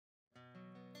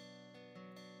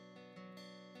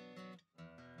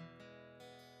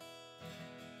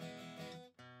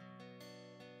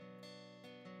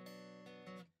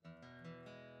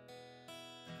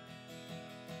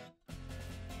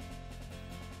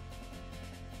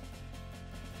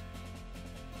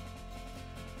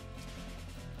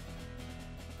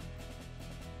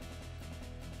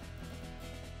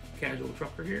casual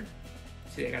trucker here.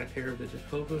 See, I got a pair of the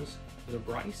Tecovas, the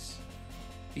Bryce.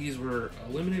 These were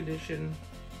a limited edition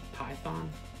Python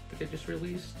that they just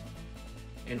released.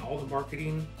 And all the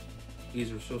marketing,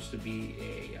 these were supposed to be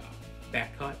a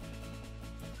back cut.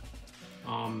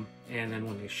 And then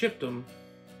when they shipped them,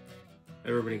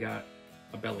 everybody got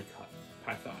a belly cut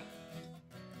Python.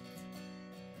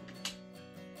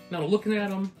 Now looking at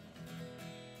them,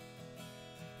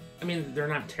 I mean, they're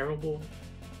not terrible.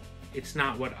 It's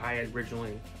not what I had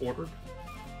originally ordered.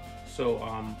 So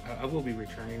I will be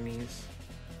returning these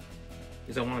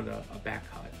because I wanted a back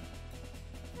cut.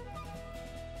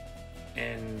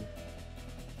 And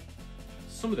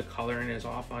some of the coloring is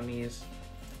off on these.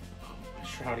 I'm not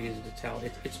sure how easy to tell.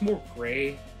 It's more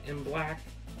gray and black.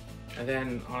 And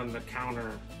then on the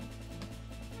counter,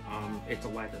 it's a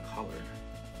lighter colored.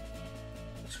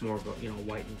 It's more of a,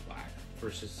 white and black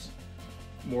versus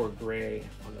more gray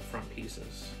on the front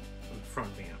pieces, on the front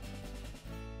vamp.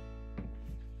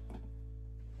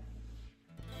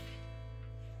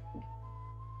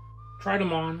 Tried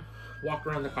them on, walked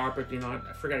around the carpet,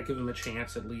 I forgot to give them a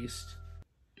chance at least.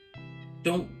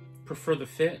 Don't prefer the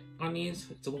fit on these.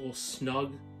 It's a little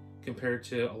snug compared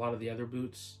to a lot of the other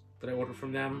boots that I ordered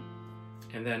from them.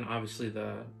 And then obviously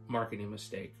the marketing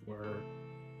mistake where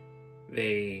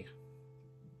they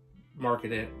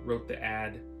marketed it, wrote the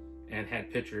ad, and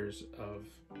had pictures of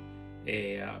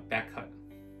a back cut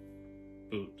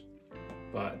boot.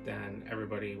 But then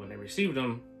everybody, when they received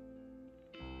them,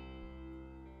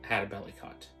 had a belly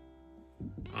cut.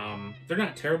 They're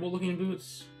not terrible looking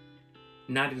boots,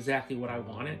 not exactly what I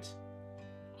wanted.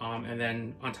 And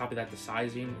then on top of that, the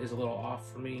sizing is a little off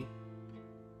for me.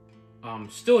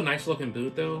 Still a nice looking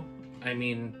boot though. I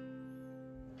mean,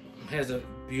 it has a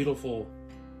beautiful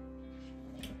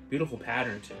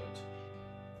pattern to it.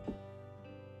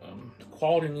 The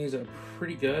quality in these are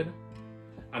pretty good.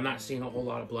 I'm not seeing a whole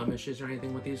lot of blemishes or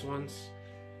anything with these ones.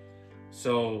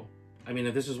 So, I mean,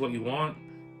 if this is what you want,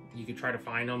 you could try to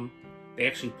find them. They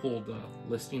actually pulled the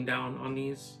listing down on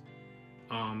these.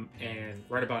 And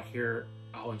right about here,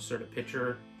 I'll insert a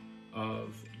picture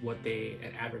of what they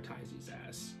had advertised these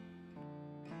as.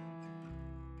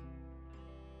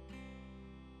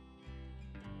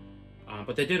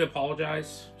 But they did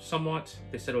apologize somewhat.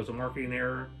 They said it was a marketing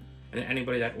error, and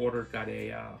anybody that ordered got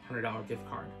a $100 gift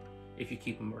card if you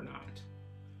keep them or not.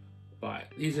 But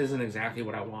these isn't exactly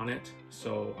what I wanted,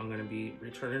 so I'm going to be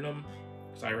returning them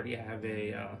because I already have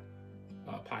a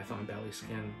Python belly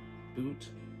skin boot.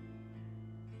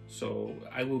 So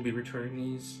I will be returning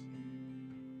these.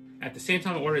 At the same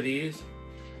time I ordered these,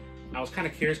 I was kind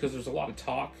of curious because there's a lot of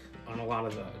talk on a lot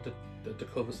of the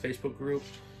Tecovas Facebook group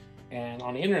and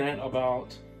on the internet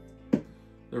about the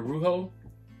RUJO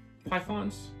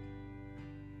Pythons.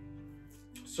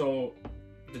 So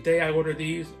the day I ordered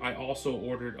these, I also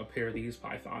ordered a pair of these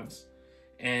Pythons.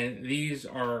 And these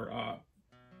are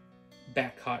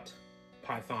back cut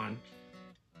Python.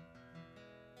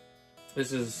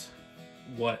 This is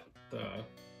what the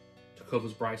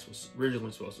Tecovas Bryce was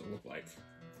originally supposed to look like.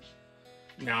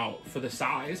 Now, for the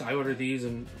size, I ordered these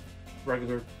in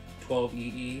regular 12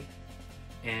 EE,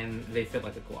 and they fit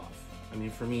like a glove. I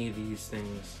mean, for me, these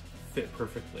things fit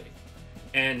perfectly.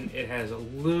 And it has a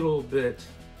little bit,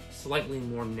 slightly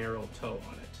more narrow toe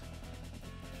on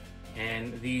it.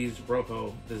 And these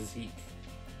RUJO, the Zeke,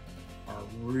 are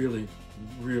really,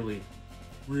 really,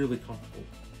 really comfortable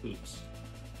boots.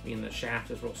 I mean, the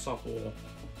shaft is real supple.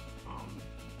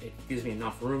 It gives me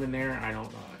enough room in there. I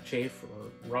don't chafe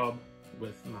or rub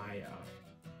with my,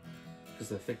 because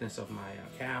of the thickness of my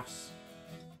calves.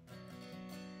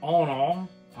 All in all,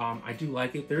 I do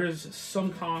like it. There's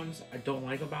some cons I don't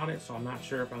like about it, so I'm not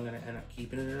sure if I'm going to end up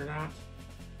keeping it or not.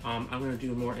 I'm going to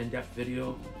do a more in-depth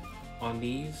video on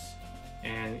these,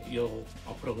 and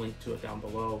I'll put a link to it down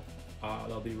below.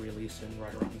 They'll be releasing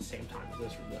right around the same time as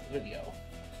this video.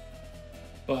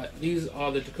 But these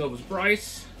are the Tecovas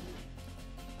Bryce.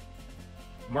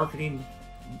 Marketing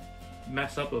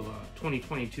mess up of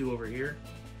 2022 over here.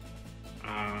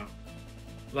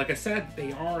 Like I said,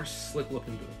 they are slick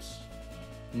looking boots.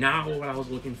 Not what I was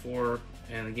looking for,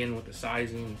 and again with the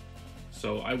sizing.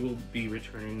 So I will be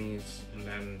returning these, and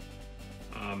then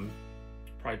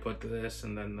probably put this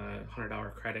and then the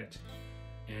 $100 credit,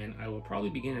 and I will probably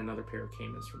be getting another pair of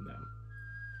Caymans from them.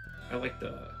 I like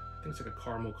I think it's like a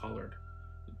caramel colored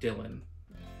Dylan.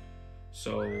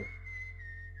 So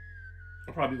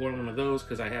I'll probably order one of those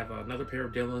because I have another pair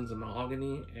of Dylans in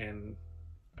mahogany, and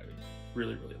I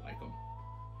really, really like them.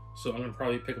 So I'm going to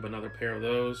probably pick up another pair of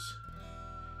those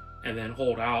and then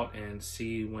hold out and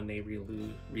see when they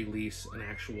release an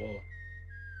actual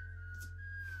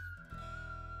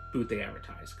boot they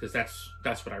advertise, because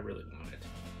that's what I really wanted.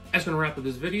 That's gonna wrap up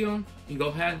this video. You can go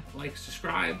ahead, like,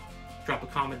 subscribe, drop a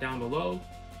comment down below.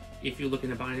 If you're looking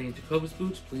to buy any Tecovas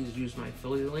boots, please use my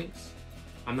affiliate links.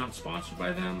 I'm not sponsored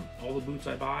by them. All the boots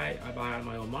I buy out of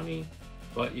my own money.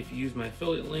 But if you use my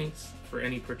affiliate links for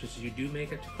any purchases you do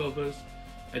make at Tecovas,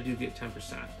 I do get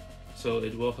 10%. So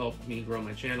it will help me grow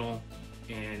my channel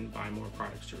and buy more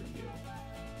products to review.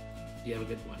 You have a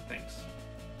good one. Thanks.